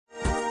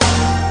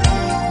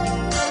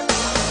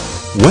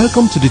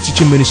Welcome to the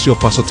teaching ministry of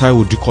Pastor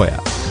Taiwo Dukoya,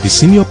 the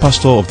senior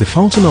pastor of the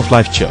Fountain of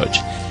Life Church.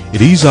 It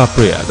is our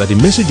prayer that the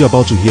message you're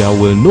about to hear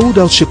will no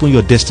doubt shape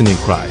your destiny in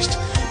Christ.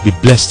 Be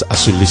blessed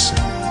as you listen.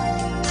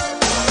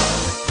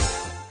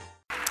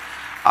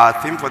 Our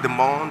theme for the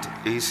month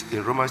is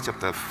in Romans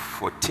chapter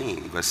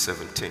 14, verse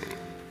 17.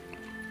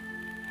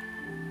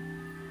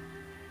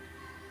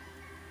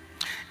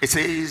 It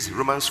says,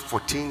 Romans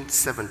 14,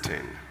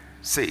 17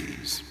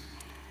 says,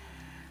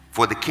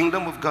 "For the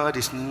kingdom of God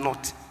is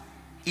not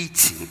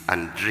eating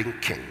and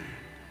drinking,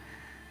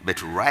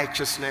 but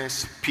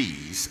righteousness,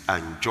 peace,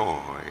 and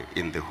joy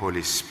in the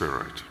Holy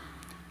Spirit."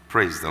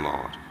 Praise the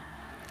Lord.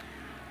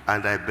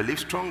 And I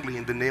believe strongly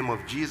in the name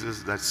of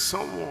Jesus that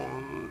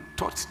someone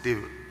thought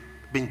they've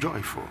been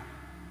joyful.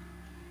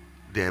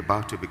 They're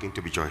about to begin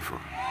to be joyful.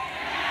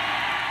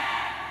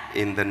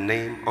 In the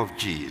name of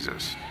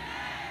Jesus.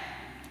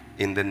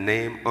 In the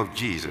name of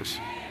Jesus.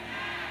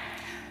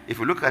 If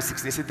we look at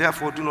 16, it says,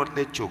 "Therefore do not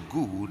let your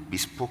good be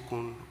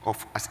spoken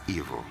of as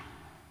evil."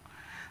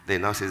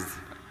 Then now says,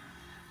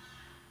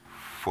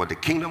 "For the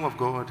kingdom of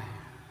God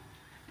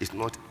is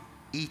not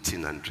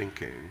eating and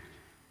drinking,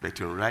 but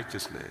in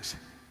righteousness,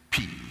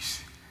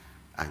 peace,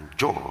 and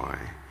joy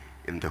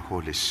in the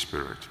Holy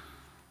Spirit."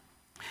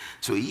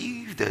 So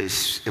if there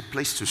is a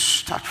place to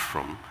start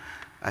from,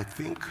 I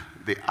think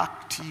the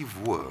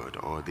active word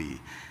or the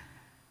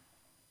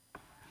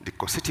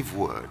causative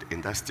word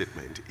in that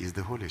statement is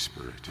the Holy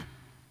Spirit.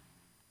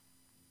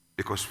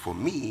 Because for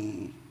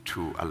me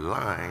to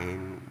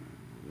align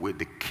with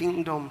the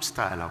kingdom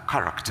style of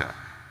character,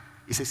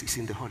 it says it's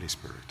in the Holy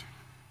Spirit.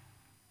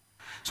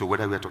 So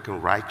whether we are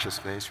talking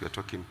righteousness, we are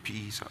talking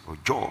peace or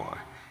joy,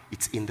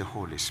 it's in the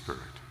Holy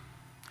Spirit.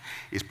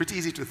 It's pretty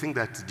easy to think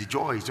that the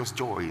joy is just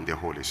joy in the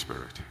Holy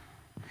Spirit.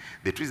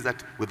 The truth is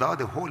that without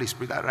the Holy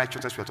Spirit, that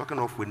righteousness we are talking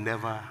of will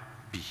never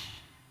be.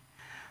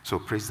 So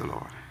praise the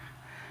Lord.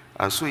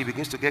 And so it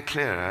begins to get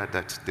clearer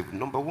that the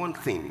number one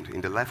thing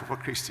in the life of a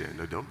Christian,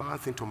 the number one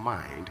thing to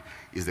mind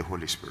is the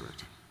Holy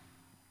Spirit.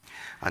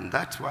 And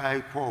that's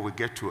why Paul will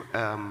get to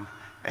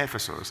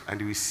Ephesus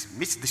and he will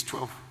meet these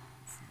 12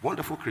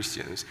 wonderful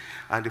Christians.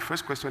 And the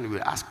first question he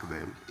will ask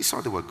them, he saw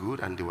they were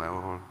good and they were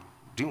all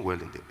doing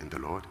well in the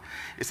Lord.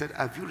 He said,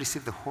 "Have you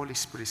received the Holy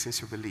Spirit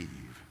since you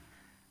believe?"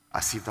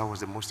 As if that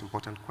was the most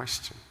important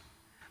question.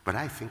 But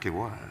I think it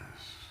was.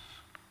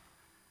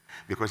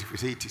 Because if you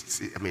say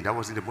that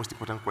wasn't the most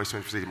important question.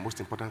 If you say the most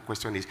important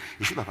question is,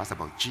 you should have asked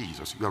about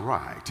Jesus. You're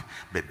right.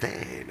 But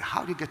then,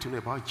 how do you get to know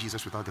about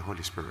Jesus without the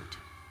Holy Spirit?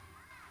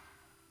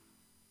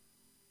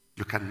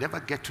 You can never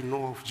get to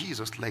know of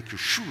Jesus like you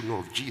should know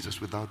of Jesus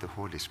without the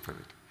Holy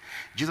Spirit.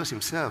 Jesus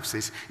himself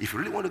says, if you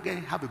really want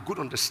to have a good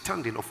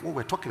understanding of what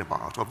we're talking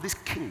about, of this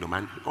kingdom,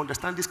 and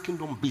understand this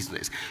kingdom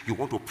business, you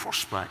want to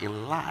prosper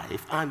in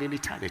life and in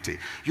eternity,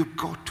 you've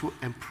got to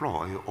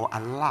employ or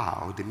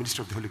allow the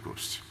ministry of the Holy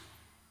Ghost.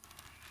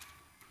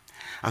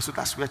 And so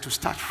that's where to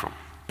start from.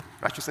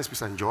 Righteousness,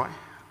 peace, and joy.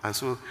 And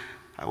so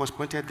I was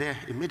pointed there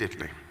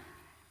immediately.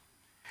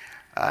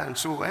 And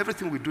so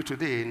everything we do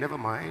today, never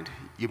mind,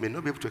 you may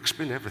not be able to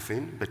explain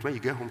everything, but when you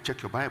get home,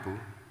 check your Bible,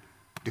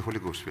 the Holy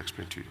Ghost will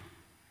explain to you.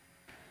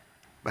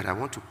 But I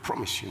want to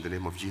promise you in the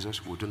name of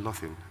Jesus, we'll do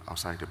nothing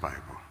outside the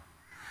Bible.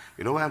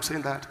 You know why I'm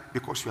saying that?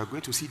 Because you are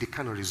going to see the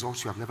kind of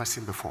results you have never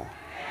seen before.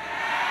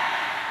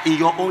 In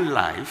your own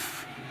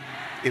life,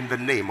 in the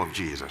name of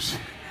Jesus.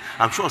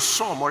 I'm sure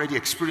some already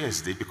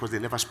experienced it because they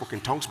never spoke in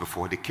tongues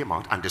before. They came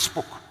out and they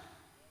spoke.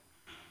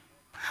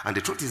 And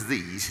the truth is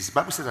this, the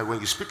Bible says that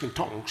when you speak in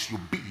tongues, you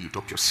build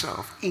up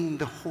yourself in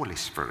the Holy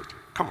Spirit.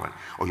 Come on.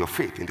 Or your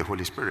faith in the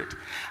Holy Spirit.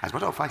 As a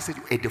matter of fact, I said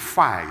you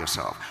edify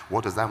yourself.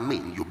 What does that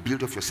mean? You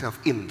build up yourself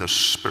in the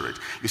Spirit.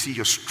 You see,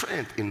 your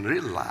strength in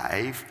real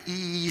life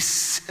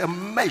is a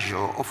measure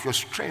of your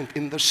strength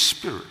in the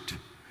Spirit.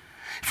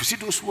 If you see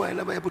those who are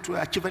never able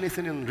to achieve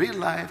anything in real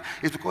life,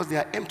 it's because they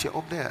are empty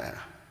up there.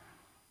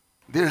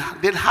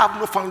 They have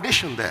no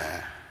foundation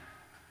there.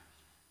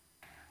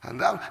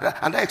 And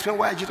that explains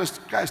why Jesus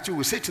Christ too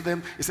will say to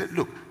them, he said,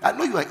 "Look, I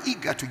know you are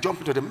eager to jump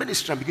into the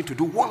ministry and begin to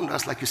do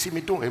wonders like you see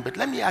me doing, but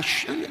let me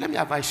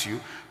advise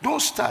you, don't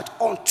start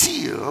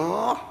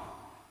until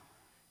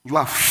you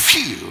are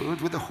filled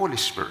with the Holy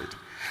Spirit."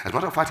 As a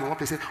matter of fact, in one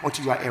place, he said,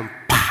 until you are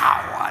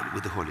empowered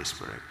with the Holy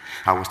Spirit.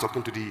 I was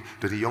talking to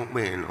the young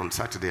men on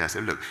Saturday. I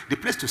said, look, the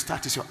place to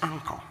start is your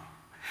anchor.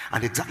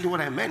 And exactly what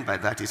I meant by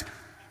that is,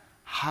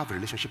 have a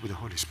relationship with the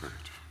Holy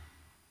Spirit.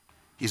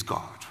 He's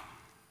God.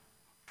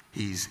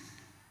 He's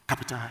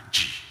capital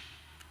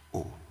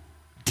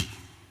G-O-D.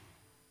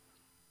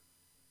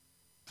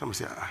 Somebody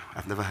say,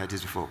 I've never heard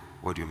this before.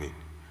 What do you mean?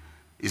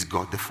 Is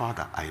God the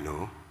Father? I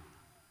know.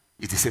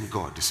 Is the same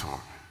God the Son?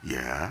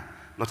 Yeah.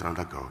 Not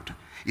another God.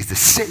 It's the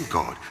same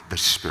God, the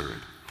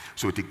Spirit.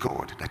 So the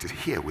God that is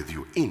here with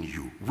you, in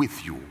you,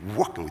 with you,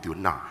 working with you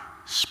now.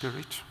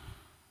 Spirit.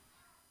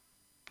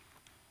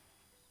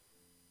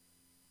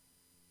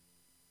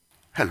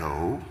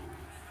 Hello.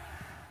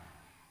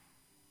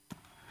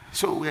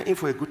 So we are in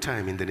for a good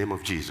time in the name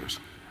of Jesus.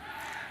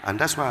 And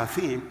that's why our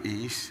theme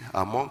is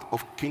a month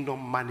of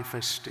kingdom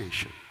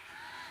manifestation.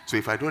 So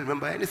if I don't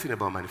remember anything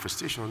about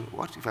manifestation,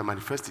 what if I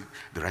manifest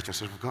the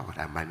righteousness of God?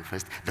 I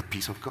manifest the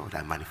peace of God.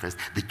 I manifest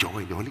the joy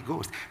in the Holy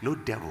Ghost. No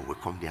devil will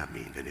come near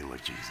me in the name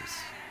of Jesus.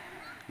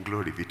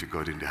 Glory be to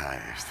God in the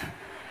highest.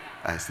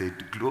 I say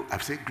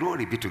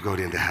glory be to God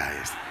in the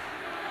highest.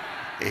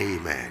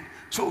 Amen.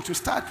 So to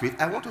start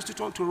with, I want us to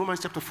turn to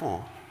Romans chapter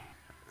 4.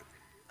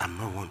 I'm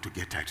not one to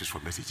get titles for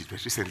messages,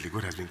 but recently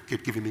God has been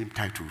giving me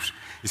titles.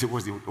 He said,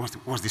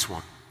 what's this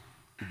one?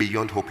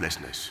 Beyond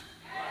Hopelessness.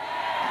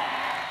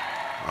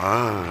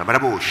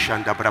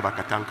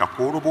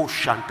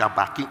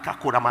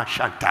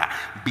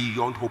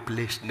 Beyond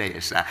hopelessness.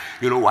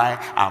 You know why?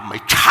 I'm a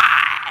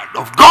child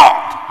of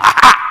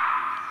God.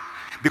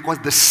 Because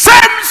the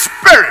same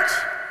Spirit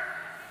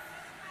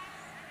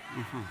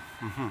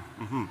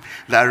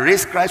that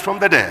raised Christ from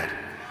the dead.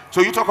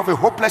 So you talk of a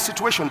hopeless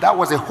situation. That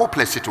was a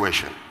hopeless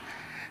situation.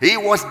 He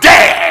was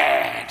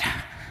dead,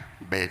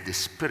 but the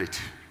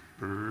Spirit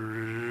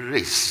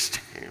raised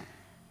him.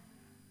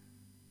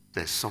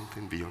 There's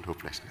something beyond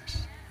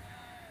hopelessness.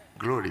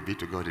 Glory be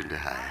to God in the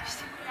highest.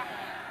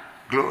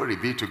 Glory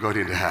be to God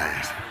in the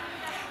highest.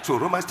 So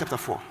Romans chapter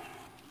 4.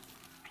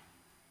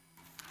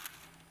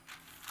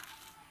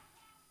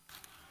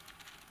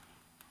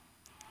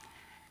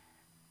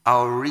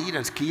 I'll read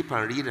and skip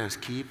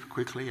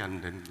quickly,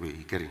 and then we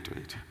get into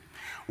it.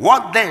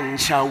 What then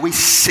shall we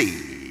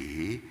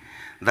say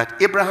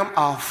that Abraham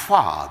our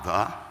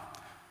father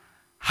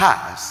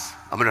has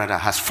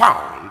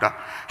found,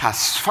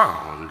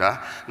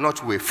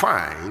 not we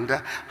find,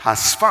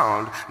 has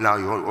found. Now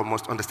you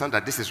almost understand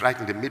that this is right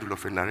in the middle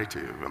of a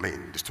narrative. I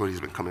mean, the story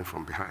has been coming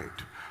from behind.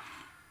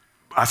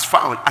 Has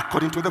found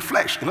according to the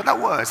flesh. In other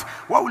words,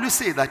 what will you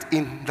say that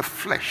in the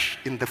flesh,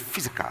 in the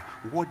physical,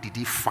 what did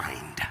he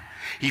find?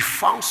 He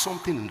found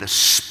something in the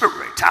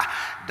spirit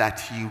that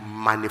he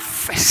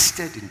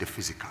manifested in the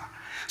physical.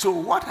 So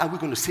what are we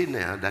going to say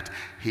now that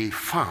he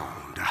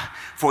found?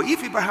 For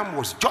if Abraham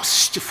was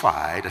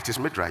justified, that is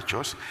made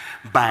righteous,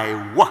 by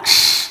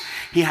works,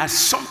 he has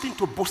something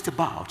to boast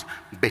about,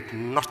 but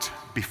not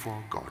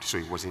before God. So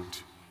it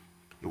wasn't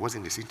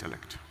his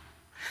intellect.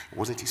 It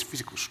wasn't his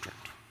physical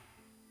strength.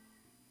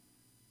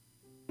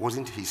 It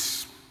wasn't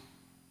his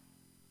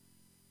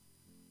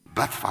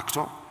birth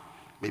factor.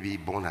 Maybe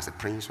born as a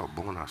prince or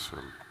born as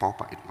a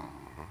pauper.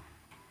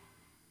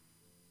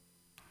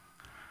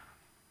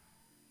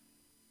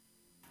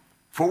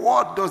 For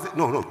what does it?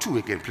 No, 2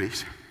 again,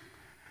 please.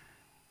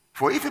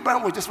 For if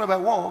Abraham was justified by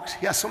works,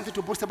 he has something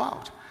to boast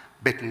about,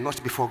 but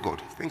not before God.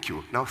 Thank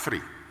you. Now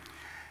 3.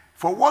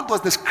 For what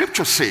does the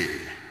scripture say?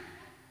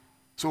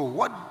 So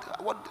what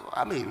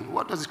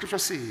does the scripture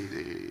say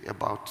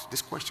about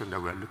this question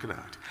that we are looking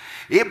at?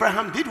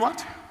 Abraham did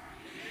what?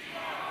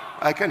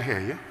 I can't hear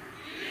you.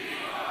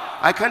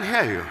 I can't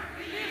hear you.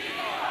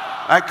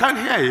 I can't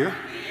hear you.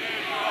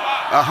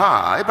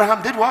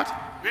 Abraham did what?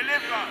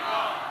 Believe God.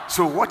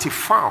 So what he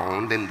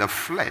found in the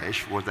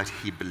flesh was that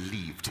he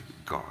believed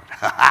God.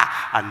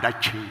 And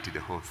that changed the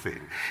whole thing.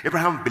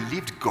 Abraham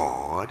believed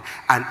God,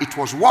 and it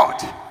was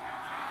what?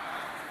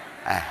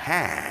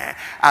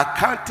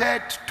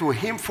 Accounted to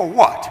him for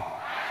what?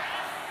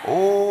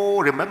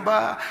 Oh,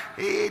 remember,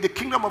 the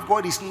kingdom of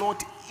God is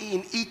not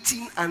in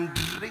eating and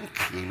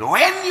drinking or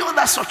any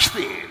other such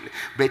thing,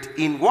 but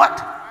in what?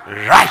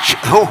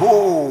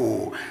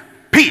 Righteousness.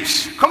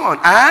 Peace. Come on,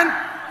 and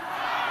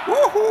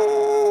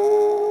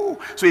woohoo.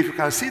 So if you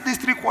can see these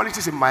 3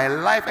 qualities in my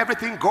life,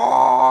 everything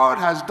God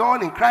has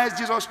done in Christ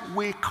Jesus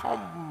will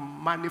come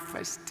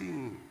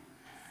manifesting.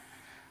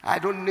 I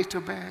don't need to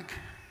beg.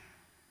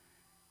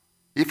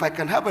 If I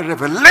can have a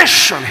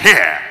revelation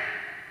here.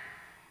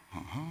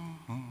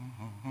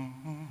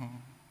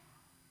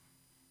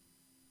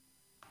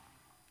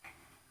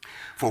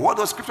 For what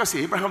does scripture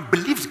say? Abraham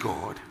believed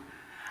God,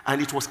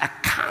 and it was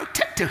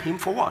accounted to him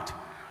for what?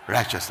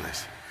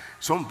 Righteousness.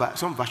 Some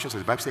versions of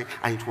the Bible say,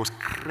 and it was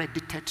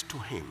credited to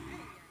him.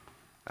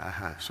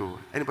 So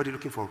anybody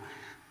looking for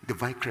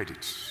divine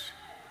credits?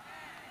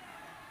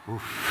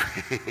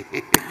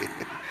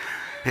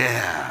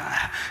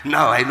 Yeah.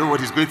 Now I know what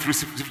he's going through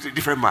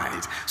different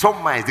minds.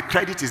 Some minds, the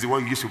credit is the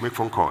one you use to make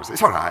phone calls.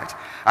 It's all right.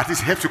 At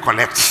least it helps you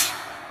connect.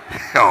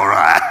 All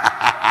right.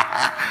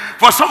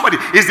 For somebody,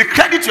 it's the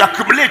credit you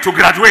accumulate to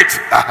graduate.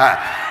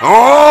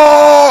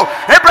 Oh,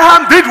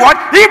 Abraham did what?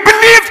 He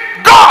believed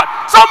God.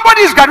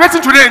 Somebody is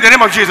graduating today in the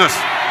name of Jesus.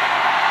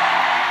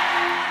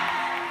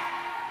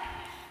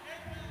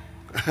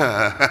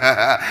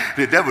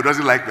 The devil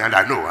doesn't like me, and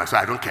I know, so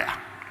I don't care.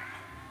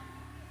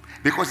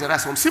 Because there are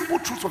some simple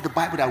truths of the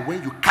Bible that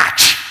when you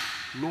catch,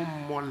 no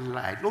more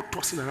lie, no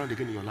tossing around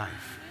again in your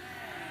life.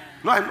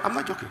 No, I'm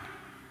not joking.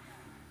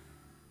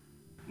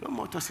 No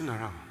more tossing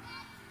around.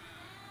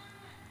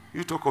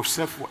 You talk of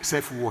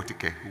self-worth,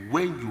 okay?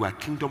 When you are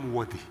kingdom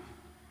worthy.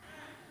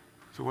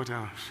 So what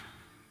else?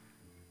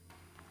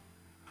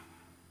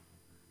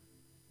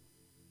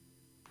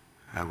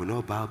 I will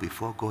not bow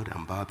before God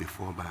and bow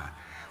before man.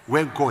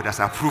 When God has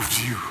approved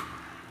you,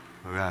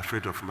 we are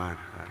afraid of man.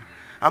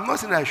 I'm not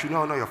saying that you should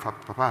not honor your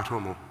papa at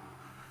home.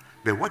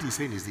 But what he's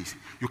saying is this: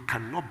 you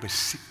cannot be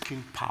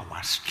seeking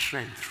power,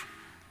 strength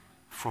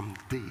from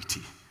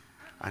deity,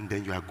 and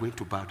then you are going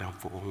to bow down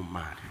for own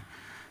man.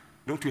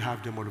 Don't we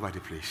have them all over the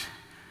place?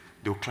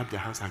 They'll clap their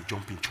hands and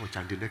jump in church,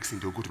 and the next thing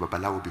they'll go to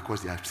Babalawo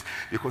because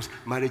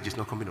marriage is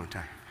not coming on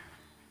time.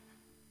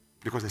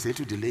 Because there's a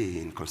little delay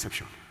in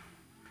conception.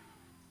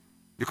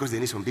 Because they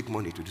need some big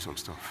money to do some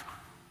stuff.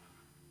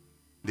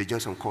 They join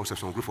some course of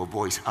some group of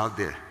boys out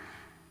there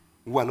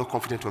who are not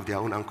confident of their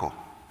own anchor.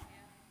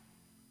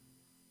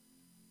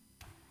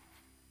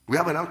 We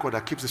have an anchor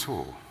that keeps us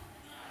whole,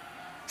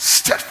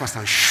 steadfast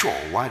and sure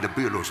while the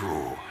billows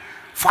roll,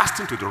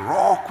 fasting to the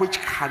rock which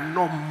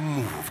cannot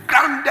move,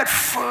 grounded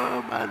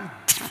firm and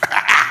deep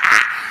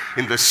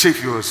in the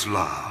Savior's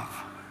love.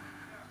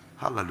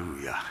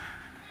 Hallelujah.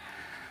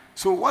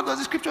 So what does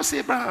the scripture say,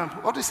 Abraham?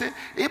 What does it say?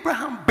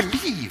 Abraham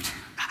believed.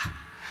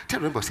 Tell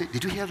your neighbor, say,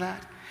 did you hear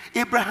that?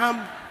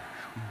 Abraham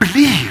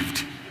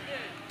believed.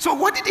 So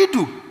what did he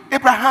do?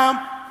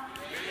 Abraham,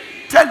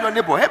 tell your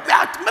neighbor,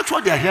 make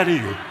sure they are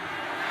hearing you.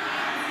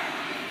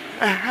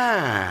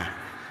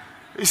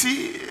 You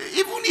see,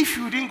 even if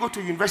you didn't go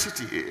to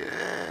university,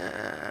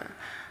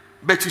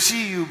 but you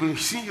see, you've been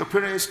seeing your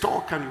parents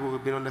talk and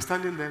you've been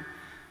understanding them.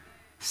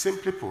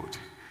 Simply put,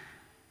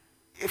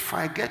 if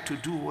I get to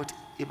do what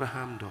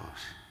Abraham does,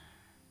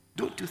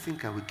 don't you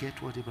think I will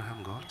get what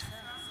Abraham got?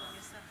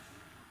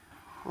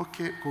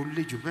 Okay,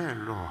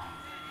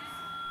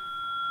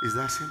 is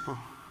that simple?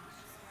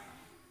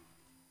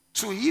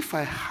 So if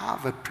I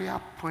have a prayer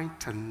point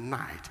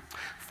tonight,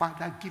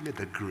 Father, give me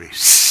the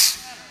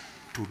grace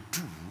to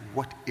do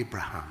what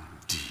Abraham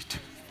did.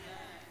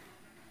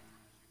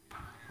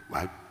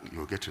 Well,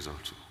 you'll get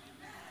results.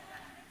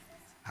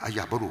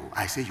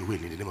 I say you will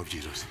in the name of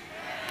Jesus.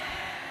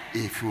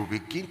 If you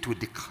begin to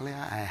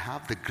declare, I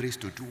have the grace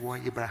to do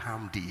what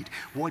Abraham did,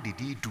 what did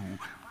he do?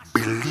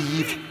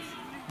 Believe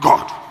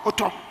God.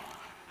 Oto.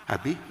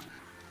 Abi.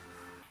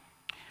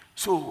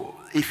 So,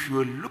 if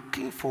you're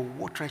looking for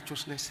what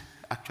righteousness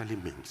actually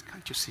means,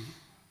 can't you see?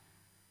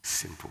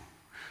 Simple.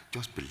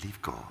 Just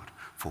believe God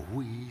for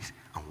who He is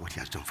and what He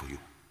has done for you.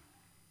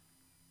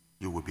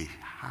 You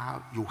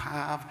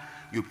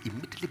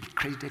immediately be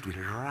credited with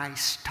right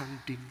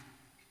standing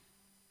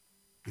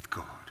with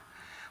God,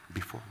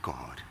 before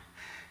God.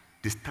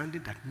 The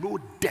standing that no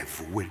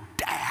devil will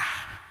dare.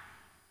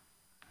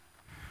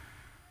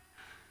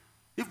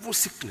 Even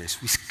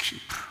sickness we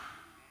skip.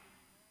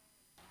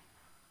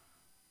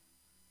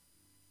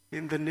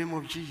 In the name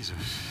of Jesus.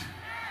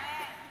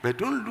 But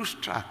don't lose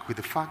track with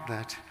the fact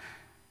that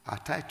our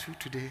title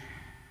today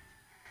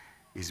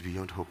is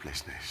Beyond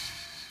Hopelessness.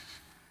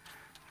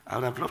 I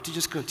would have loved to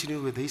just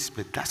continue with this,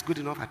 but that's good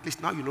enough. At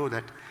least now you know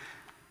that.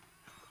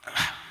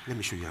 Let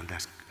me show you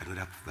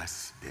another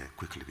verse there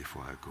quickly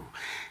before I go.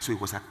 So it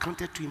was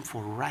accounted to him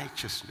for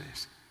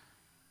righteousness.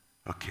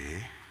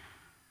 Okay.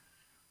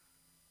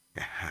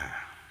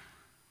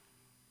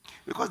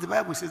 Because the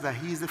Bible says that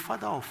he is the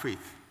father of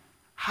faith.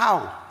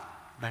 How?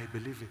 By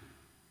believing.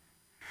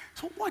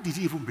 So what did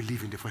he even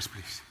believe in the first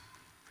place?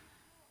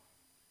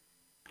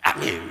 I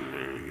mean,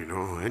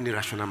 any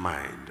rational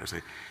mind. I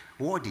say,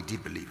 what did he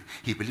believe?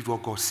 He believed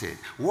what God said.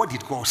 What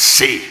did God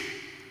say?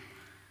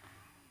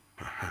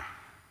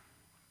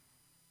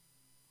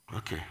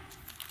 Okay.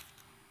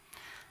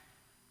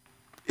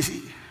 You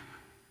see,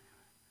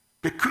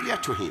 peculiar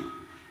to him,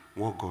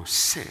 what God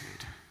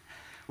said,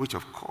 which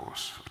of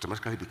course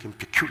automatically became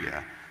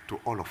peculiar to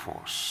all of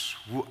us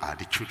who are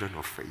the children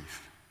of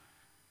faith.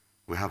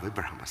 We have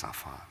Abraham as our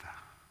father.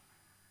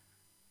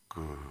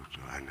 Good.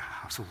 And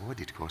so what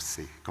did God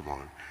say? Come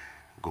on,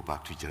 go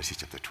back to Genesis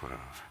chapter 12.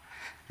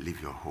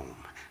 Leave your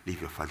home,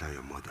 leave your father and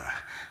your mother.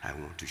 I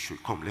want to show you.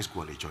 Come, let's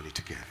go on a journey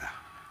together.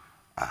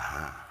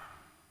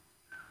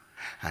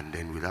 And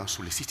then without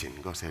soliciting,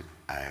 God said,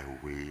 I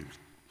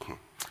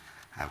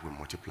will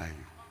multiply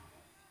you.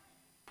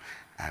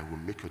 I will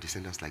make your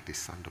descendants like the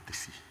sand of the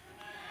sea.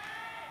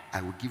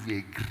 I will give you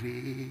a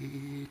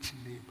great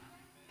name.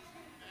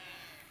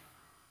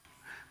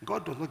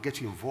 God does not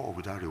get you involved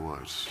without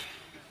rewards.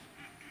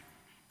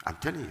 I'm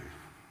telling you,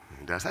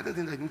 there are certain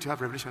things that you need to have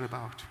revelation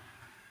about.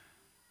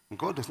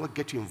 God does not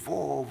get you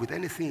involved with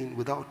anything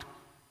without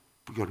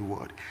your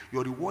reward.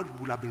 Your reward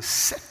will have been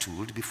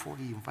settled before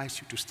He invites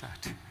you to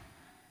start.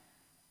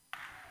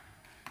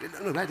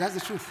 No, that's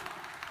the truth.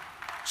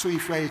 So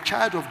if you are a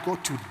child of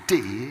God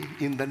today,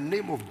 in the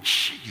name of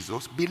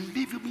Jesus,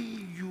 believe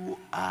me, you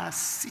are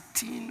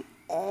sitting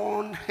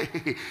on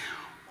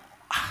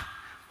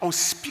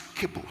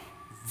unspeakable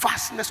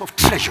vastness of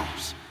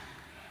treasures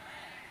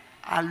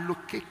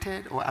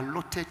allocated or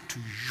allotted to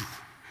you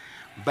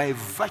by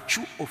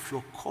virtue of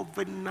your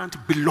covenant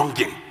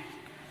belonging.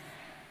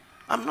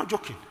 I'm not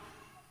joking.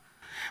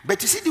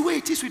 But you see, the way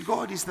it is with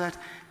God is that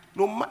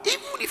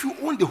even if you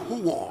own the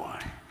whole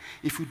world,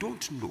 if you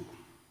don't know,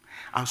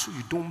 and so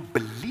you don't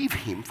believe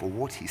Him for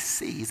what He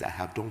says I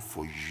have done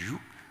for you,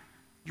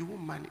 you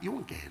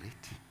won't get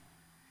it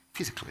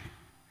physically.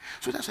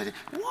 So that's why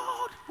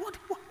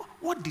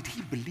what did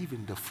he believe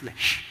in the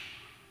flesh?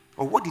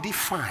 Or what did he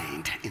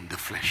find in the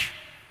flesh?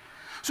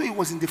 So he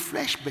was in the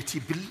flesh, but he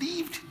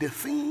believed the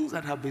things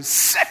that have been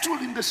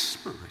settled in the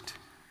spirit.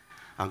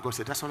 And God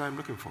said, that's all I'm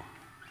looking for.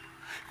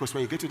 Because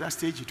when you get to that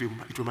stage,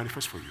 it will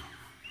manifest for you.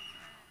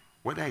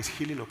 Whether it's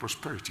healing or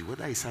prosperity,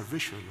 whether it's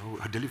salvation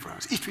or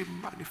deliverance, it will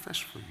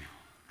manifest for you.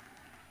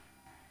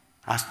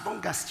 As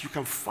long as you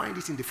can find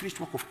it in the finished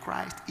work of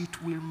Christ,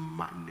 it will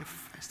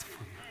manifest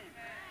for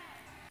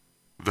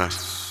you.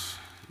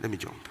 Let me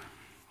jump.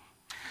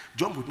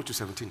 Jump with me to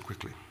 17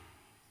 quickly.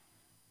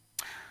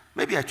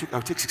 Maybe I'll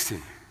take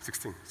 16,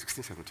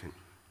 17.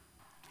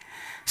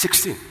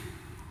 16.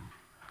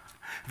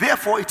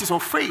 Therefore, it is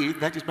of faith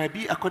that it might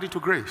be according to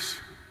grace.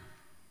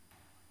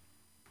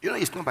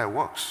 It's not by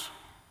works.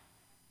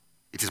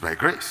 It is by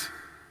grace.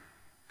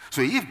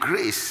 So if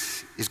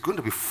grace is going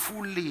to be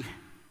fully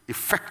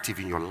effective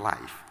in your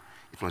life,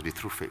 it must be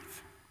through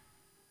faith.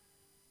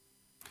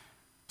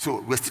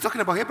 So we're still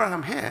talking about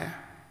Abraham here.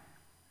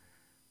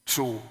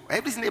 So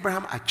everything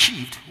Abraham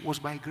achieved was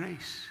by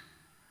grace.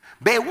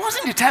 But it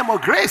wasn't the time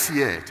of grace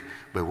yet.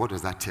 But what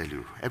does that tell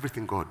you?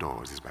 Everything God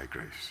does is by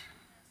grace.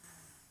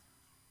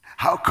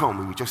 How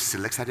come we just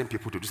select certain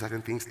people to do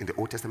certain things in the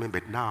Old Testament,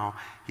 but now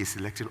he's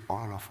selecting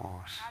all of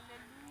us?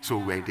 Hallelujah. So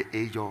we're in the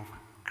age of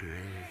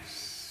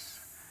grace.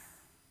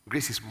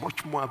 Grace is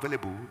much more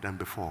available than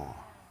before.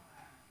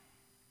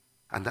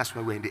 And that's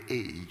why we're in the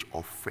age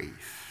of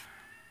faith.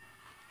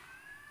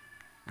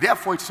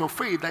 Therefore, it's of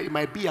faith that it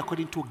might be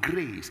according to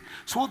grace.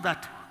 So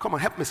that, come on,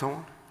 help me,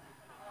 someone.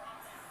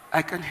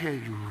 I can hear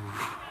you.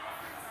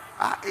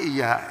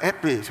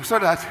 Help me. So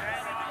that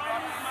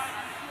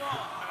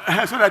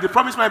the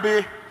promise might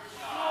be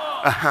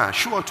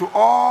sure to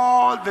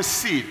all the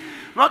seed.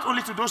 Not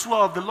only to those who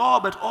are of the law,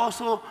 but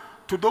also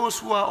to those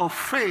who are of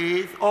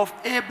faith of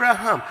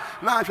Abraham.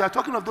 Now, if you are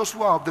talking of those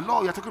who are of the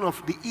law, you are talking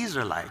of the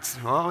Israelites,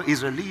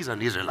 Israelis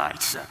and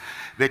Israelites.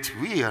 That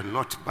we are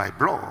not by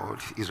blood,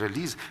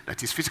 Israelis,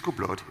 that is physical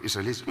blood,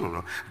 Israelis,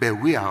 no, but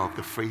we are of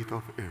the faith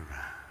of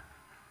Abraham.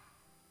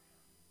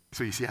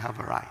 So you see, I have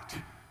a right.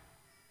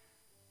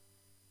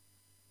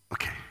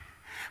 Okay.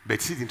 But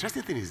see, the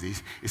interesting thing is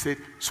this. It said,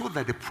 so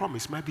that the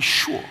promise might be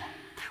sure.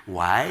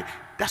 Why?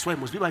 That's why it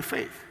must be by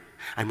faith.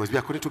 And it must be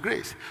according to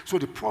grace. So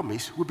the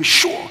promise will be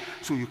sure.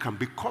 So you can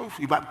be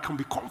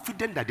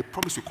confident that the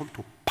promise will come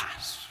to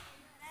pass.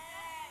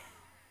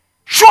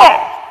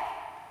 Sure!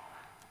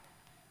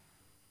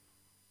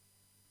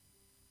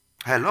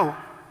 Hello?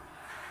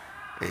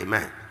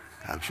 Amen.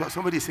 I'm sure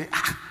somebody is saying,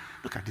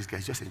 look at this guy,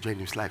 he's just enjoying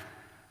his life.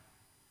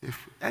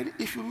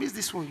 If you miss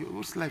this one,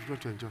 whose life you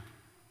want to enjoy?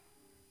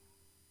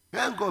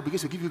 When God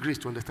begins to give you grace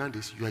to understand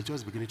this, you are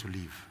just beginning to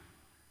live.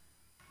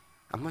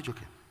 I'm not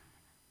joking.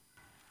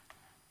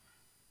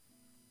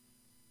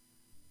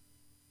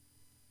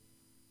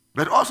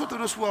 But also to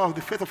those who are of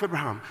the faith of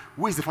Abraham,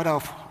 who is the father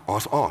of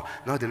us all.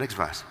 Now the next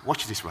verse.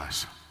 Watch this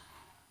verse.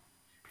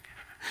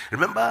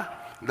 Remember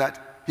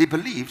that he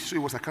believed, so it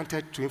was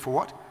accounted to him for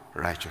what?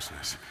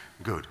 Righteousness.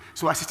 Good.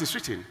 So as it is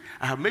written,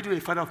 I have made you a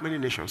father of many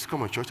nations.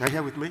 Come on, church, are you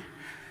here with me?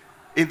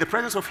 In the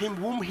presence of him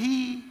whom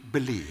he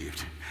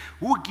believed,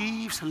 who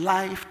gives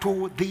life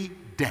to the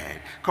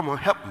dead. Come on,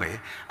 help me.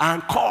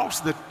 And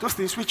calls those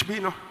things which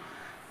be,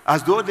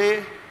 as though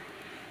they.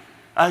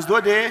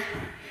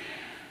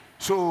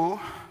 So,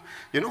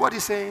 you know what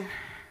he's saying?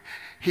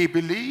 He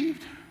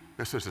believed.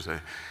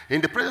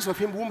 In the presence of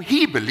him whom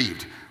he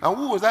believed. And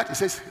who was that? He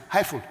says,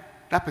 hyphen.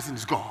 That person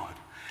is God.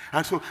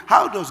 And so,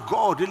 how does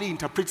God really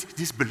interpret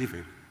this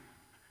believing?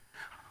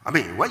 I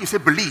mean, when you say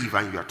believe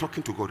and you are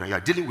talking to God and you are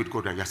dealing with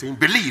God and you are saying,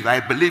 believe, I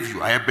believe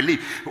you, I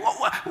believe.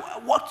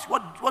 What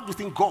do you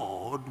think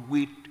God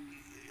will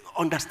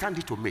understand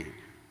it to mean?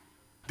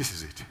 This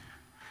is it.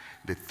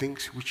 The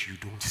things which you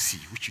don't see,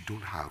 which you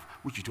don't have,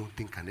 which you don't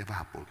think can ever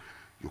happen,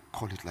 you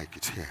call it like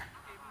it's here.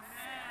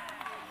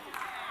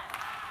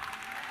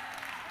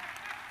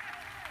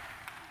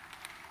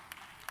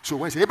 So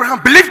when I say,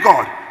 Abraham believed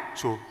God.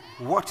 So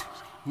what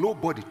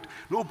nobody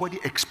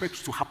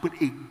expects to happen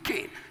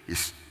again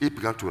is he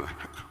began to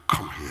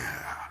come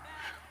here.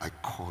 I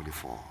call you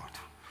forward.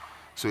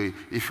 So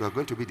if you are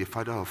going to be the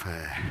father of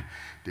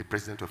the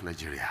president of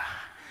Nigeria,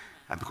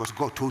 and because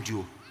God told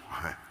you,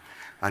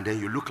 and then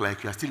you look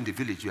like you are still in the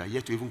village, you are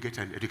yet to even get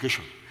an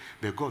education,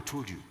 but God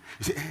told you,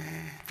 you say,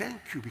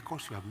 thank you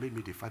because you have made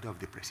me the father of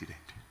the president.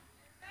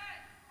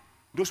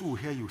 Those who will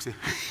hear you say,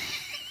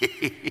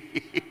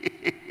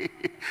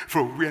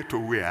 from where to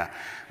where.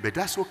 But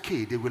that's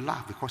okay. They will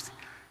laugh because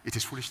it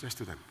is foolishness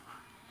to them.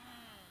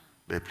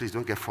 But please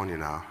don't get funny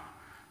now.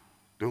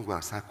 Don't go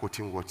and start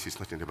quoting what is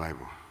not in the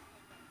Bible.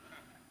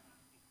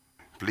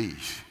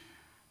 Please.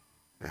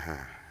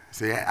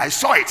 Say, I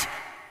saw it.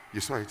 You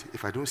saw it.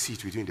 If I don't see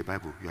it with you in the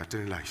Bible, you are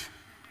telling lies.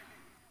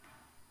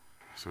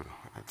 So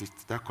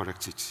that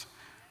corrects it.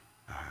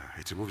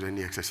 It removes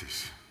any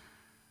excesses.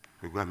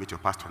 You go and meet your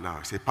pastor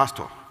now. Say,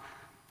 Pastor,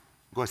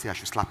 God say I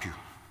should slap you.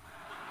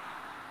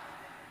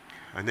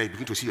 And then you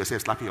begin to see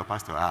yourself slapping your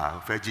pastor.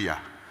 Fergia.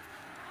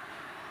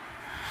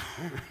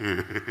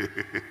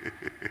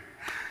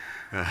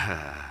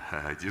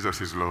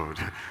 Jesus is Lord.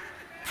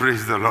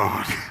 Praise the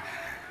Lord.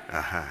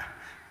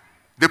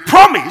 The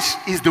promise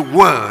is the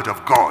word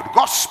of God.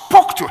 God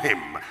spoke to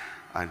him.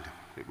 And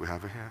we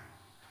have it here.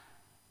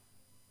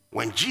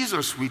 When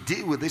Jesus, we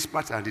deal with this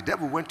matter, and the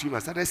devil went to him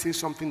and started saying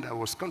something that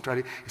was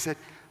contrary, he said,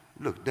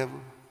 look,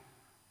 devil,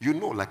 you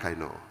know like I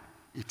know.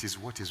 It is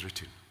what is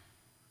written.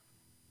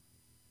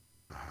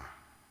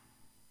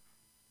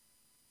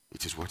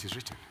 It is what is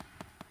written.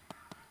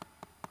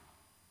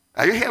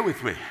 Are you here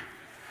with me?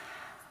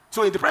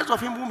 So in the presence of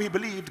him whom he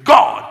believed,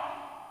 God.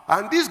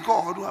 And this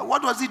God,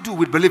 what does he do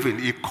with believing?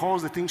 He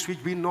calls the things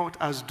which be not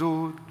as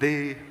though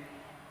they...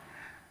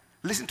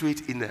 Listen to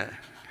it in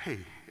hey,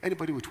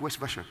 anybody with West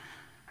Version.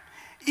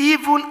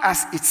 Even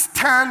as it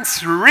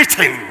stands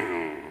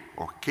written.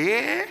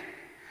 Okay?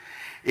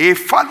 A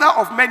father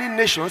of many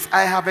nations,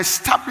 I have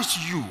established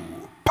you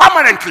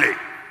permanently.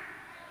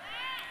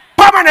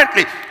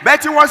 Permanently.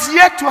 But he was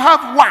yet to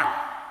have one.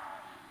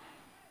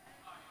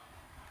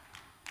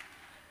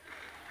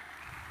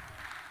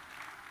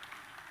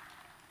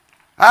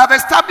 I have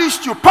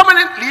established you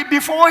permanently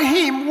before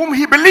him whom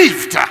he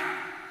believed.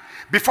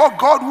 Before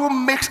God who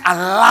makes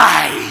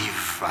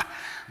alive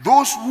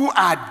those who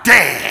are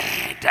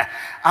dead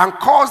and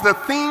calls the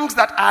things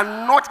that are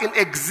not in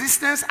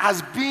existence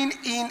as being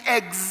in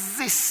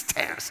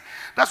existence.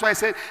 That's why I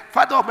said,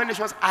 Father of many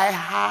nations, I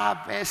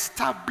have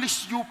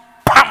established you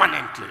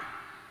permanently.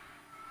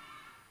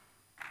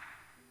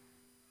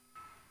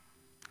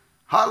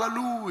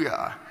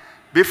 Hallelujah.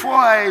 Before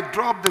I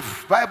drop the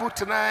Bible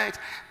tonight,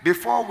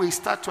 before we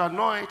start to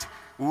anoint,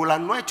 we will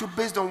anoint you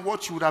based on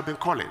what you would have been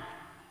calling.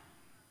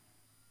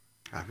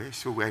 Okay,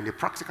 so we're in a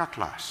practical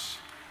class.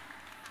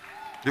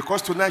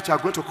 Because tonight you are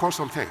going to call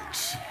some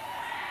things.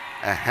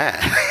 Hey,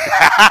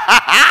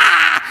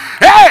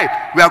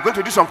 we are going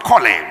to do some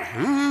calling.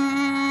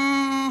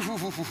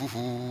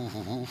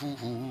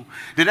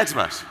 The next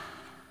verse.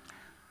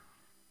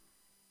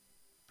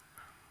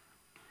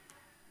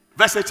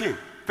 Verse 18.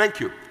 Thank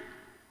you.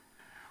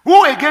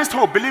 Who against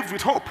hope believed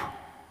with hope,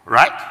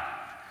 right?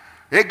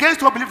 Against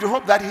hope believed with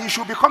hope that he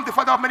should become the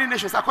father of many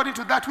nations according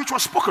to that which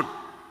was spoken.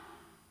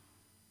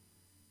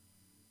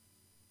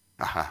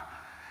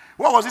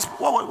 What was this?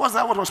 What was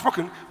that? What was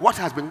spoken? What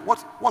has been?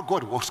 What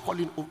God was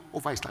calling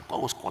over his life?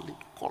 God was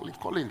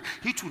calling.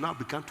 He too now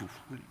began to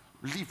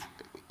live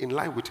in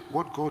line with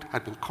what God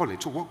had been calling,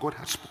 to what God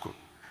had spoken.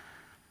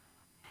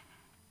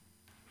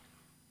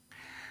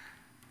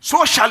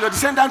 So shall your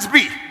descendants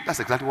be. That's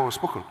exactly what was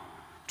spoken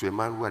to a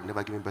man who had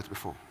never given birth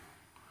before.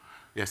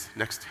 Yes,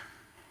 next.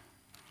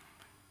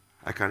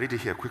 I can read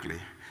it here quickly.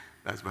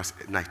 That's verse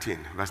 19.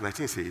 Verse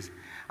 19 says,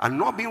 and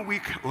not being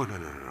weak. Oh, no.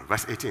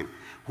 Verse 18.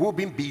 Who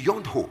being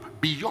beyond hope.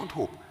 Beyond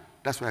hope.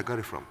 That's where I got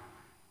it from.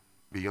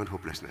 Beyond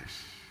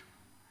hopelessness.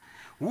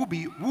 Who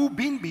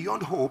being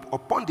beyond hope,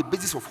 upon the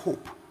basis of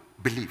hope,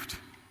 believed.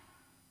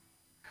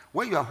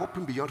 When you are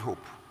hoping beyond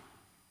hope,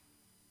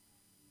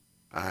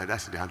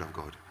 that's the hand of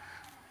God.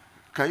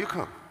 Can you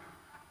come?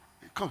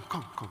 Come.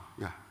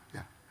 Yeah.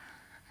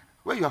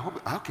 When you are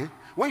hoping, okay.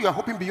 When you are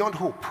hoping beyond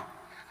hope,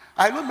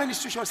 I know many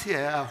situations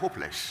here are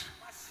hopeless,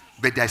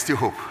 but there's still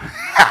hope.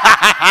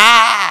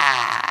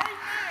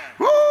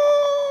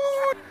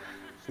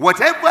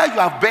 Whatever you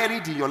have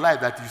buried in your life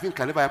that you think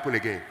can never happen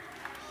again,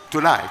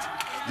 tonight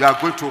you are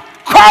going to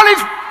call it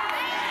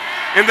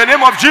in the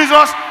name of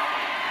Jesus,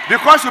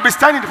 because you'll be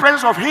standing in the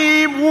presence of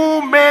him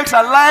who makes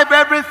alive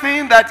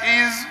everything that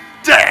is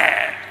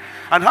dead.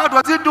 And how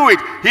does he do it?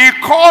 He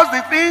calls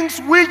the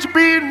things which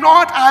be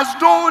not as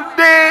though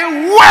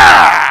they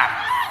were.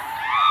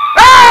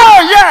 Oh,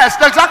 yes,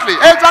 exactly.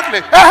 That's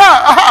it.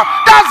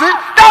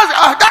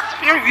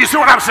 You see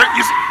what I'm saying?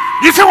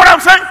 You see what I'm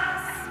saying?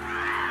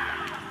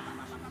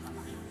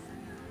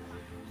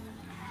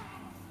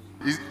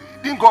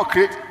 Didn't God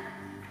create?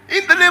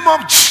 In the name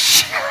of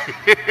Jesus.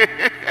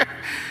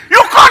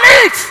 You call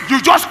it.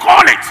 You just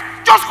call it.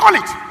 Just call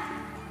it.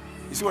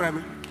 You see what I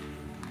mean?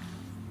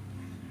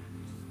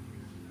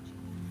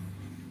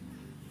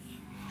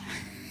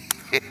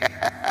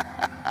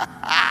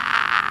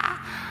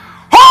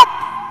 Hope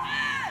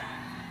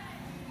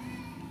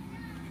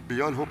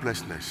beyond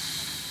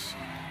hopelessness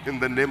in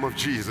the name of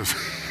Jesus.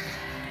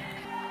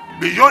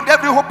 Beyond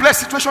every hopeless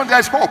situation there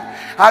is hope.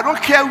 I don't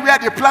care where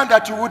they plan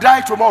that you will die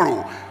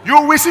tomorrow, you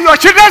will see your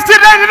children still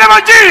there in the name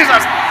of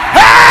Jesus.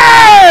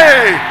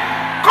 Hey,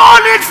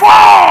 call it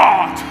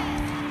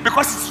forth,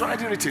 because it's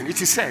already written, it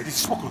is said, it's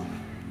spoken.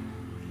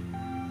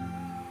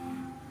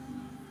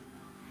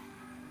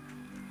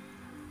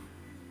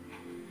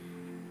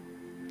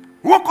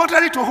 Who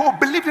contrary to hope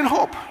believed in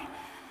hope.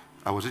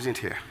 I was reading it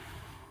here.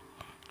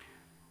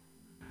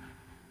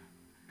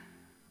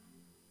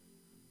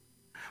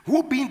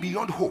 Who being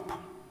beyond hope,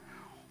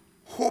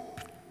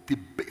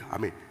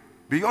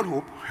 beyond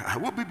hope,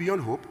 who be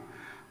beyond hope,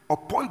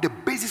 upon the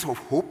basis of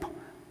hope,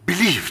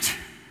 believed,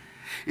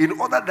 in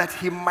order that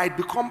he might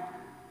become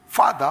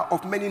father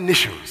of many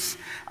nations,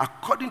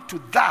 according to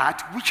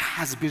that which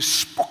has been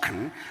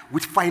spoken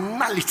with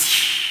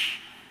finality.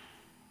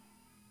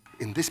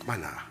 In this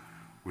manner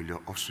will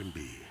your offspring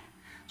be.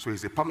 So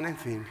it's a permanent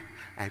thing,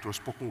 and it was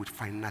spoken with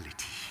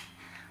finality.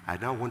 I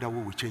now wonder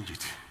who will change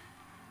it.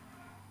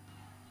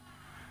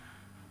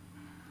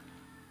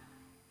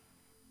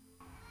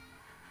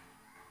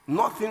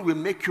 Nothing will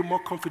make you more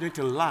confident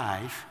in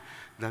life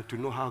than to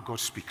know how God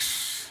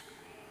speaks.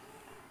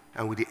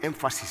 And with the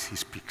emphasis he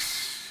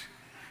speaks.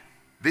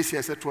 This year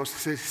I said to us, he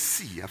said,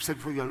 see, I've said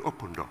before you an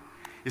open door.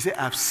 He said,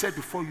 I've said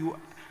before you,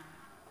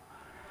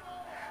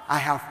 I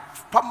have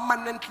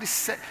permanently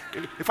said,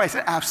 if I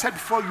say I have said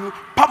before you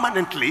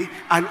permanently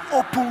an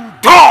open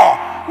door,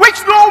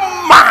 which no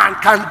man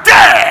can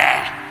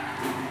dare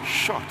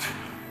shut.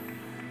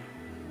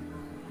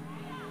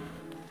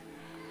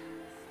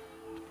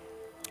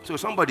 So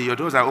somebody, your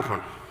doors are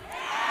open.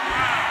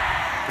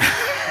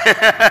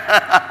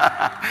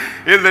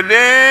 In the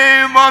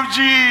name of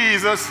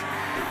Jesus.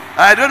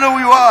 I don't know who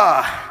you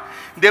are.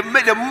 They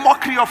made a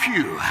mockery of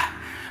you.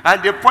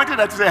 And they pointed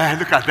at you and said,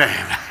 look at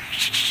them.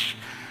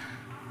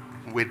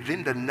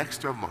 Within the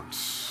next 12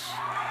 months.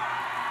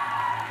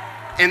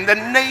 In the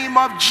name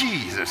of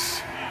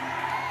Jesus.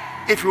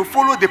 If you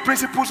follow the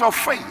principles of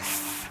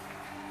faith,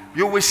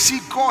 you will see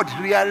God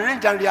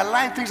rearrange and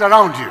realign things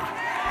around you.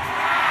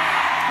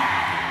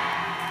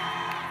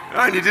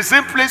 And in the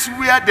same place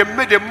where they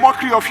made a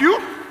mockery of you,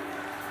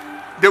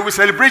 they will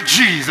celebrate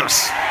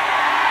Jesus.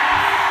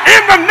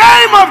 In the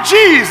name of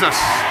Jesus,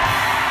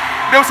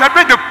 they will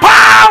celebrate the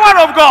power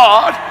of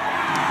God.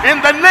 In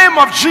the name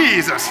of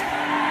Jesus,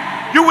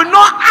 you will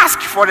not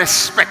ask for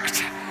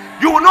respect.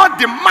 You will not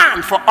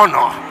demand for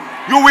honor.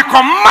 You will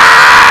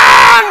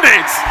command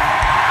it.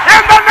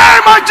 In the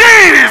name of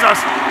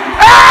Jesus.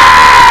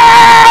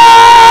 Hey!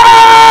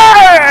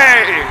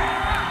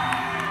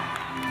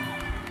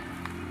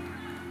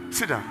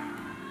 Sit down.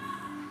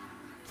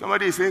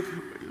 Somebody is saying,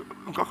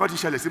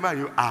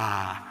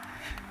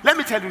 let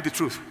me tell you the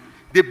truth.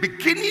 The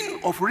beginning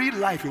of real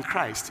life in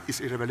Christ is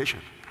a revelation.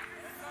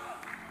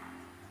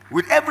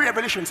 With every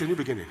revelation, it's a new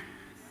beginning.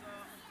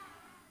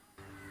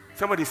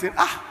 Somebody is saying,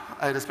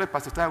 I respect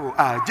Pastor Taiwo.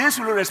 Jesus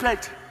will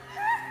respect.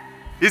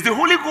 It's the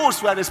Holy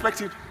Ghost we are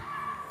respecting.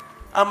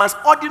 I'm as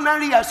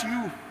ordinary as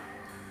you.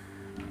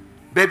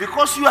 But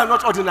because you are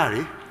not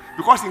ordinary,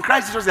 because in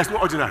Christ Jesus there's no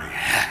ordinary.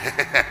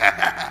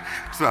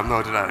 So I'm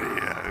not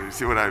ordinary. You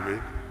see what I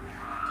mean?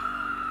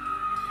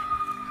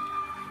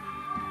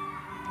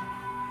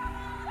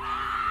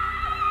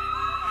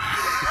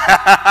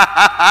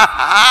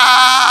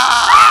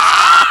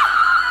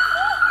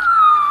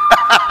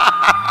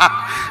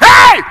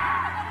 Hey!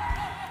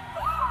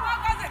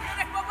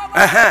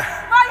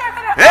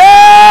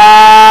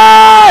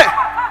 Hey!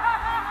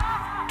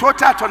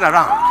 Total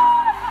turnaround.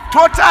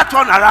 Total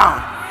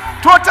turnaround.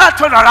 Total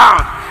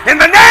turnaround. In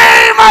the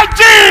name of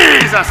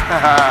Jesus.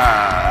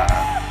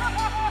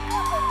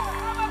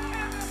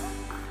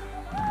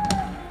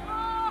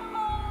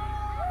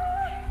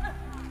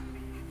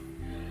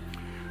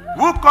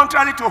 Who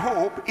contrary to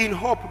hope, in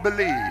hope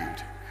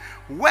believed.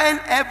 When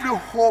every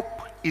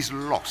hope is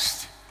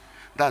lost,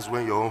 that's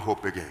when your own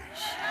hope begins.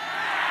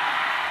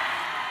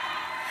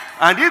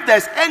 And if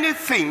there's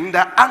anything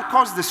that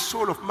anchors the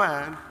soul of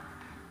man,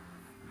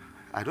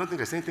 I don't think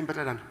there's anything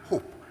better than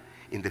hope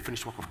in the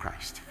finished work of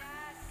Christ.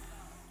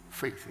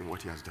 Faith in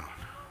what he has done.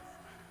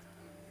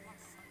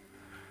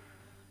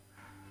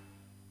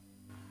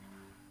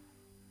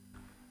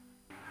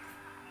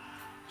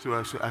 So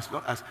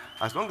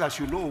as long as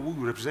you know who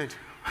you represent,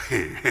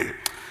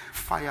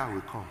 fire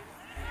will come.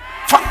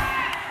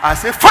 I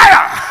say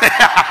fire!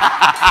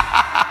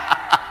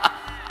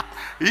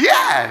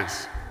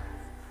 Yes!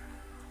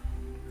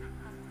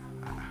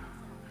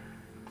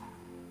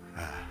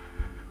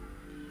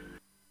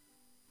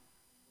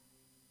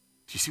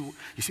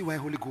 You see why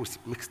Holy Ghost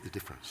makes the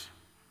difference?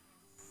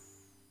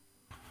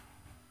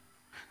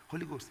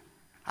 Holy Ghost,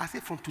 I say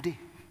from today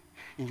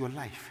in your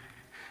life,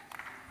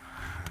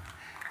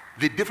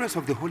 the difference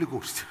of the Holy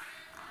Ghost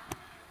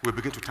will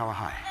begin to tower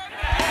high.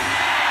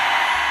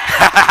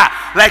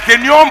 Like a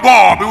neon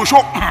bulb, it will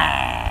show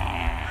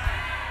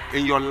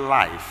in your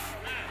life,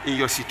 in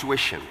your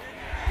situation,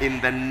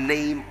 in the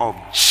name of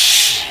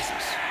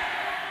Jesus.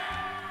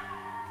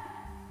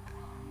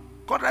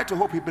 Contrary to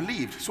hope, he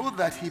believed, so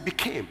that he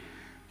became.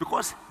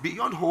 Because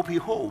beyond hope, he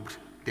hoped,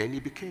 then he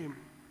became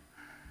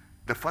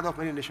the father of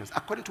many nations.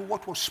 According to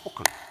what was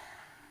spoken,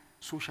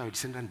 so shall your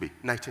descendant be.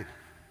 19.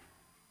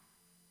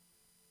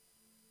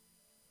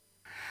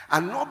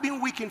 And not being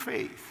weak in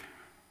faith,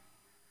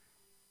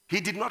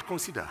 he did not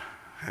consider.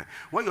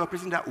 When you are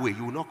operating that way,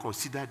 you will not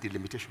consider the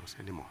limitations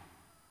anymore.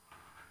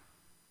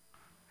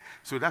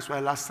 So that's why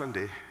last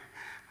Sunday,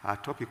 our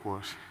topic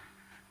was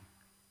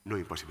no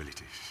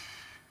impossibilities.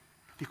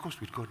 Because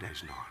with God there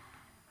is none.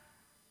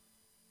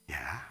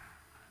 Yeah.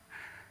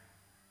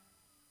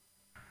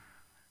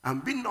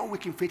 And being not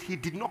weak in faith, he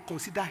did not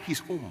consider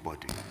his own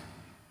body.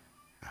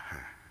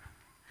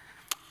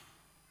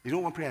 You know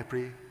one prayer I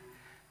pray?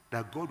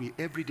 That God will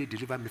every day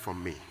deliver me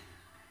from me.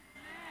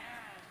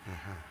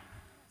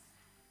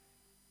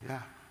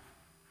 Yeah.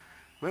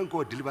 When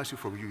God delivers you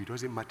from you, it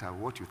doesn't matter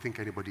what you think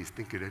anybody is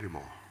thinking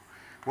anymore.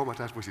 What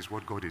matters most is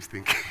what God is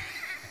thinking.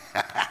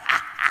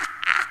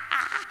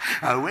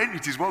 And when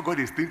it is what God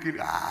is thinking,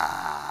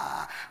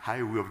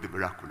 highway of the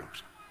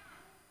miraculous.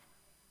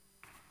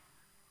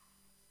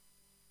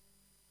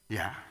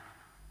 Yeah.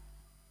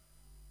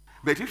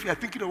 But if you are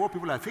thinking of what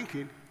people are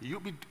thinking, you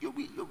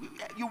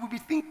will be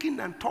thinking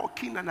and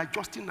talking and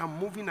adjusting and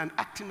moving and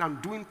acting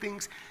and doing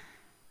things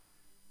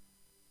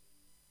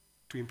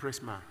to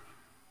impress man.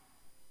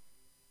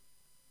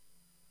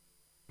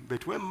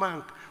 But when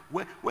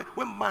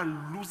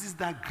man loses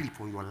that grip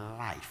on your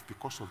life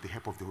because of the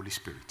help of the Holy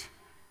Spirit,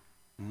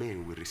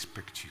 men will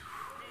respect you.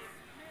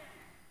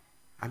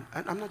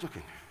 I'm not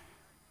joking.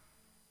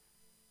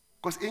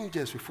 Because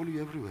angels will follow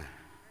you everywhere.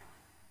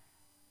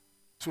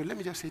 So let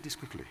me just say this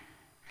quickly.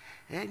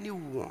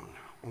 Anyone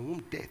on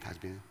whom death has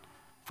been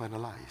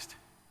finalized,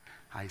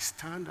 I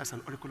stand as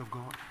an oracle of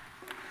God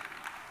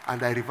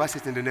and I reverse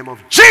it in the name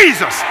of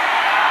Jesus.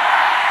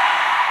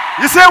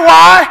 You say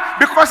why?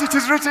 Because it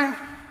is written,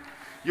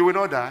 you will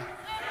not die.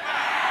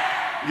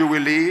 You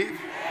will live.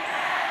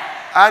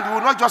 And you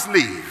will not just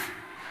live.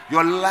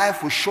 Your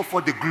life will show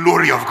forth the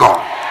glory of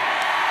God.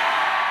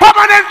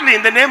 Permanently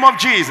in the name of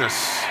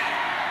Jesus.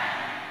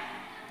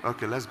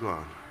 Okay, let's go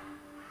on.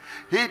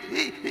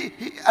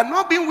 And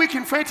not being weak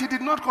in faith, he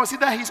did not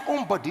consider his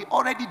own body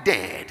already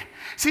dead.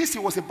 Since he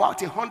was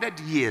about 100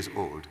 years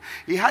old,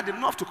 he had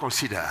enough to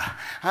consider.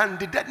 And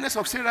the deadness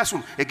of Sarah's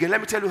womb, again, let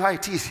me tell you how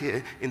it is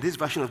here in this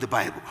version of the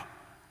Bible.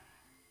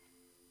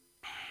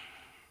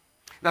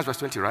 That's verse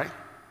 20, right?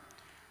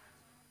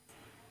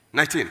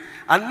 19.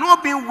 And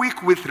not being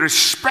weak with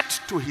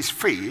respect to his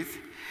faith,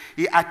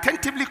 he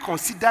attentively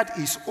considered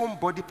his own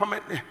body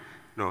permanently.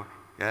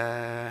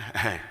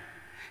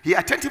 He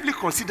attentively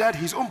considered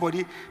his own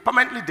body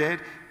permanently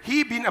dead,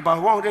 he being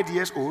about 100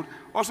 years old,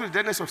 also the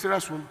deadness of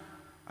Sarah's womb.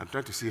 I'm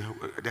trying to see,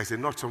 there's a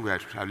note somewhere,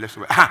 I left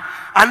somewhere.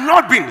 And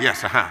not being,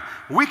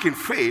 weak in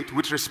faith,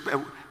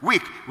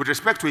 weak with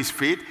respect to his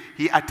faith,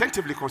 he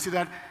attentively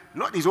considered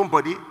not his own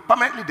body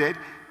permanently dead,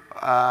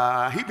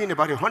 he being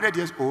about 100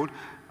 years old,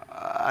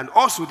 and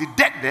also the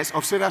deadness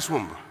of Sarah's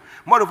womb.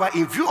 Moreover,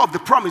 in view of the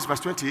promise,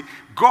 verse 20,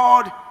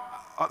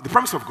 the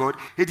promise of God,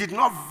 he did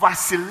not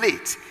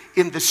vacillate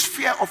in the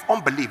sphere of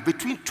unbelief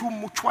between two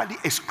mutually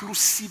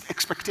exclusive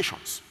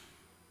expectations.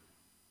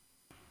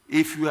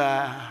 If you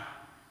are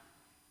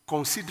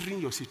considering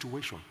your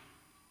situation,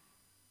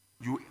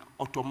 you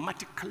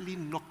automatically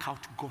knock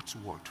out God's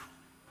word.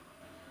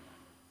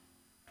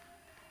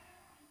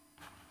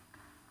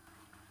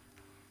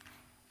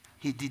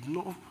 He did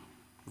not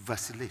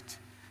vacillate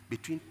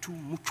between two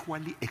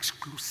mutually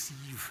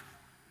exclusive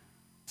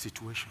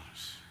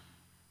situations.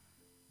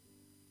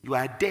 You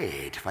are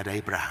dead, Father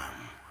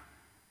Abraham.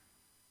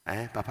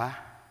 Papa?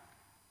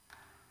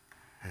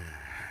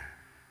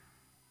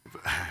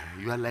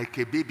 You are like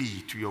a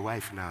baby to your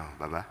wife now,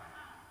 Baba.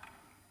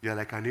 You are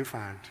like an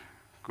infant.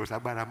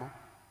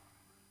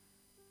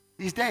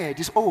 He's dead,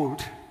 he's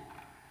old.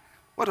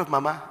 What of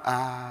Mama?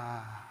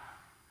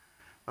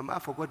 Mama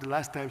forgot the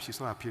last time she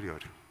saw her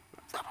period.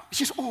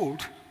 She's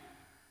old.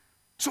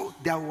 So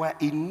there were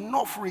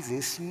enough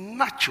reasons,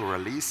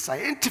 naturally,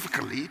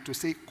 scientifically, to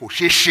say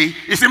Kosheshi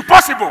is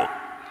impossible.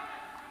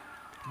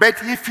 But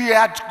if he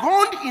had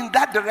gone in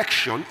that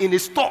direction in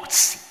his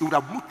thoughts, he would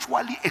have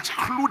mutually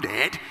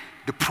excluded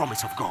the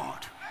promise of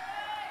God.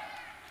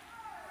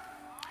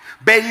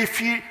 But if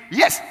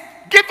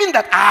given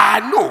that I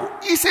know,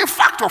 it's a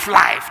fact of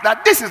life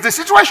that this is the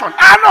situation,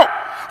 I know.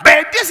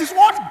 But this is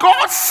what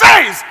God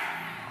says.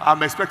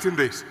 I'm expecting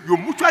this. You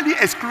mutually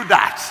exclude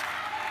that.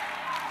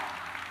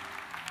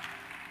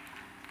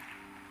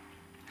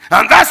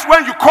 And that's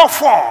when you call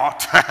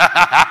forth,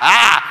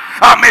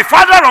 I'm a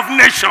father of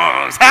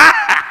nations.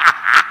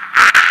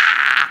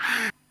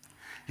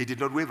 He did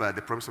not waver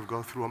the promise of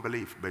God through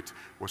unbelief, but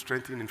was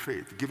strengthened in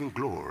faith, giving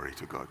glory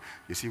to God.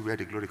 You see where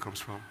the glory comes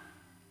from?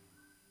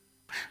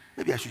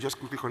 Maybe I should just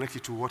quickly connect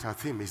it to what our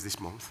theme is this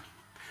month.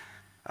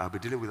 I'll be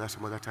dealing with that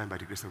some other time by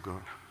the grace of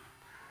God.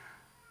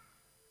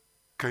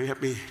 Can you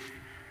help me?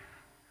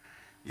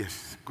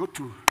 Yes. Go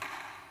to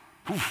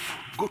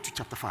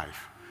chapter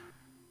 5.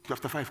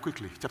 Chapter 5,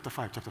 quickly. Chapter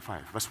 5,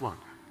 verse 1.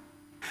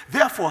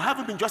 Therefore,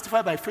 having been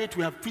justified by faith,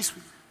 we have peace.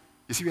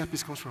 You see where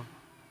peace comes from?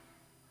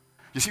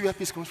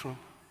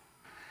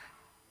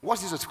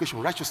 What's this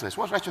justification? Righteousness.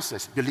 What's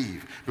righteousness?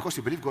 Believe. Because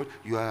you believe God,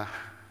 you are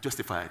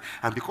justified.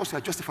 And because you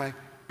are justified,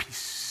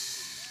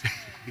 peace.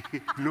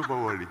 No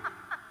more worry.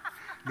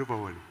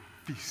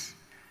 Peace.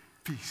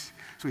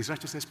 So it's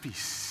righteousness,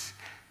 peace,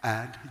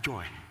 and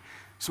joy.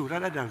 So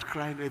rather than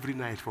crying every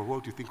night for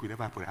what you think will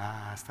never happen,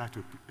 start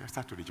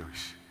to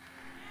rejoice.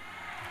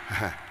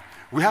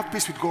 We have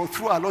peace with God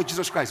through our Lord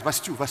Jesus Christ. Verse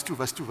 2.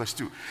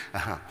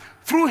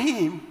 Through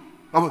him,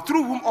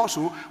 through whom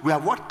also we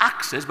have what?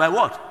 Access by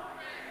what?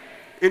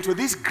 Into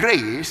this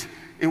grace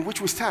in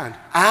which we stand.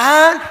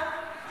 And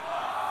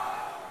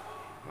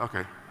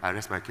okay, I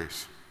rest my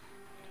case.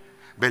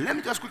 But let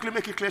me just quickly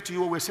make it clear to you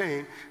what we're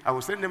saying. I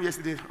was telling them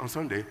yesterday on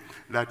Sunday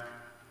that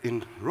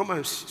in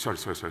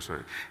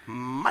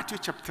Matthew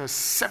chapter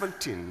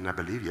 17, I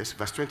believe, yes,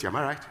 verse 20, am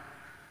I right?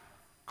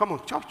 Come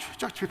on,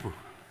 church people.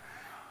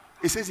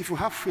 It says if you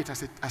have faith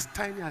as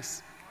tiny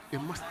as a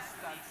mustard,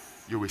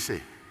 you will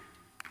say.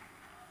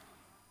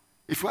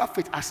 If you have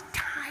faith as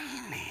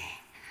tiny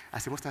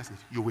as a mustard seed,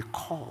 you will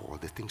call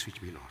the things which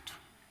be not.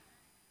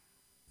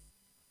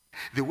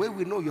 The way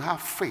we know you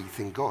have faith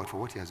in God for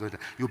what he has done,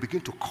 you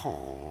begin to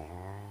call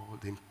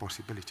the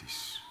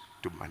impossibilities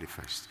to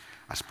manifest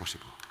as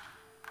possible.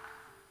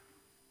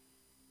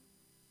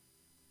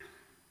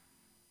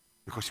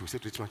 Because you will say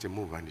to this mountain,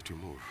 move, and it will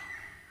move.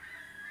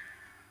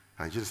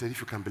 And Jesus said, if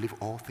you can believe,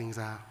 all things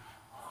are.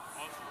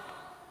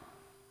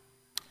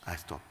 I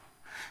stop.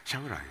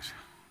 Shall we rise?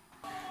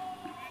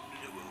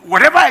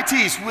 Whatever it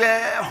is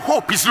where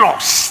hope is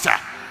lost,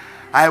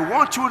 I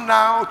want you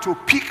now to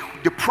pick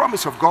the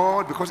promise of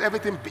God, because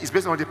everything is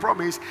based on the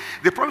promise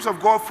of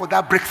God for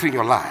that breakthrough in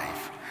your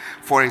life.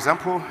 For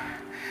example,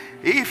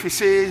 if he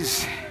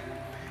says,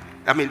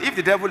 if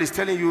the devil is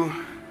telling you,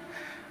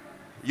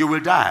 you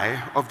will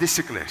die of this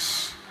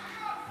sickness,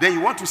 then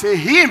you want to say,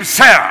 he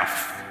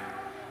himself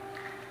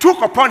took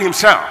upon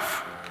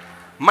himself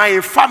my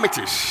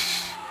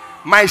infirmities,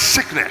 my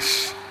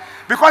sickness,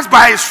 because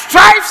by his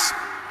stripes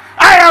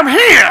I am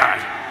healed.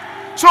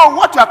 So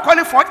what you are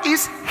calling for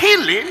is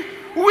healing,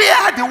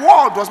 where the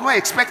world does not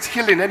expect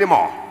healing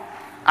anymore.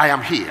 I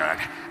am healed.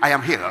 I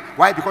am healed.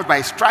 Why? Because by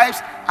his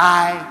stripes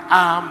I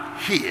am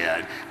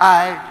healed.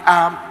 I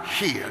am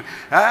healed.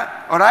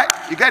 All right?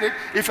 You get it?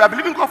 If you are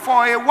believing God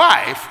for a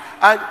wife,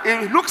 and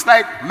it looks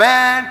like,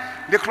 man,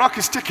 the clock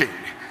is ticking,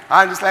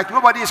 and it's like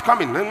nobody is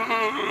coming.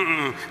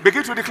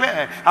 Begin to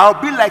declare, I'll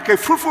be like a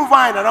fruitful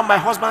vine around my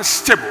husband's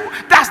stable.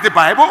 That's the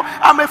Bible.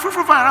 I'm a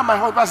fruitful vine around my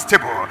husband's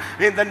stable.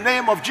 In the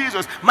name of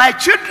Jesus, my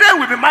children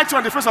will be mighty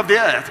on the face of the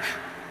earth.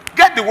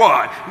 Get the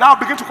word. Now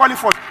begin to call it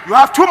forth. You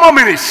have 2 more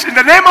minutes. In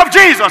the name of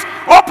Jesus,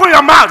 open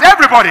your mouth,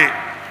 everybody.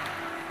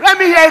 Let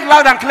me hear it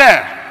loud and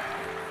clear.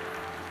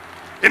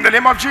 In the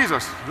name of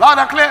Jesus, loud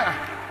and clear.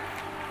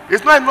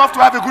 It's not enough to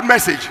have a good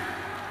message.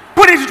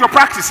 Put it into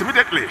practice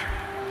immediately.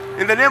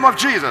 In the name of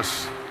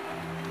Jesus.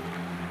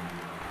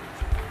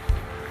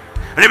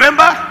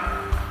 Remember,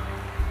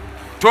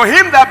 to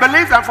him that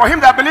believes and for him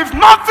that believes,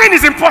 nothing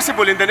is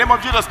impossible. In the name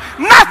of Jesus,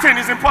 nothing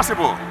is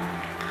impossible.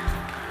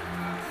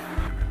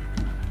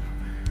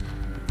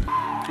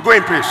 Go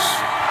in peace.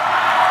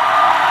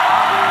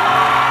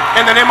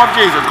 In the name of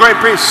Jesus, go in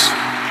peace.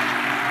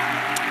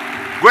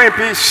 Go in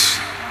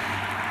peace.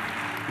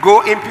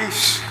 Go in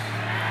peace.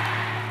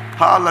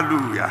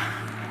 Hallelujah.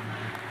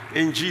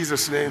 In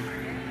Jesus' name.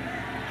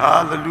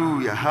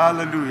 Hallelujah,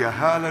 hallelujah,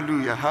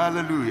 hallelujah,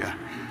 hallelujah.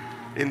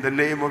 In the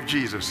name of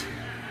Jesus.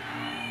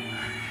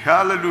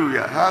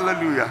 Hallelujah,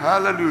 hallelujah,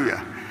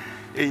 hallelujah.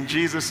 In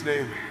Jesus'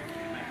 name.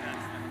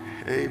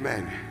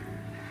 Amen.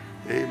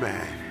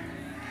 Amen.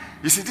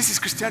 You see, this is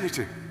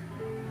Christianity.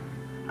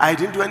 I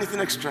didn't do anything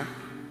extra.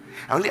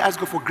 I only ask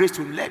God for grace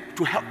to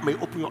help me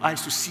open your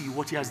eyes to see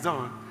what he has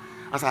done.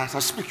 As I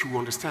speak, you will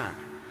understand.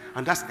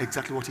 And that's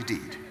exactly what he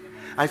did.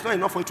 And it's not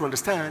enough for you to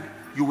understand,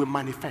 you will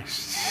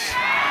manifest.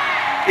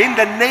 In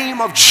the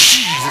name of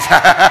Jesus.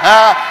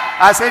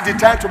 I say the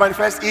time to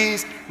manifest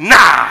is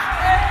now.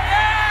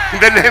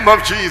 In the name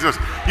of Jesus.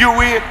 You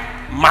will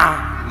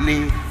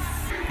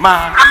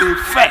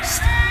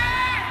manifest.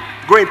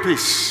 Go in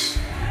peace.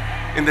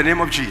 In the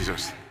name of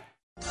Jesus.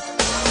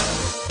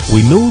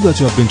 We know that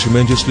you have been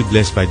tremendously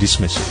blessed by this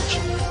message.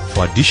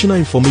 For additional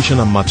information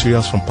and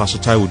materials from Pastor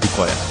Taiwo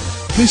Dukoya,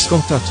 please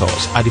contact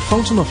us at the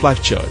Fountain of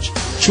Life Church,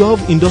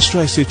 12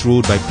 Industrial Estate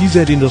Road by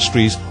PZ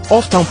Industries,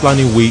 off Town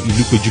Planning Way,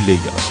 Ilupeju,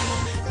 Lagos.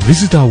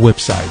 Visit our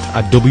website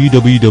at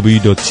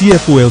www.tfolc.org.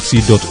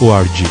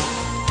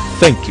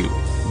 Thank you.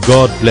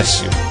 God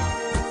bless you.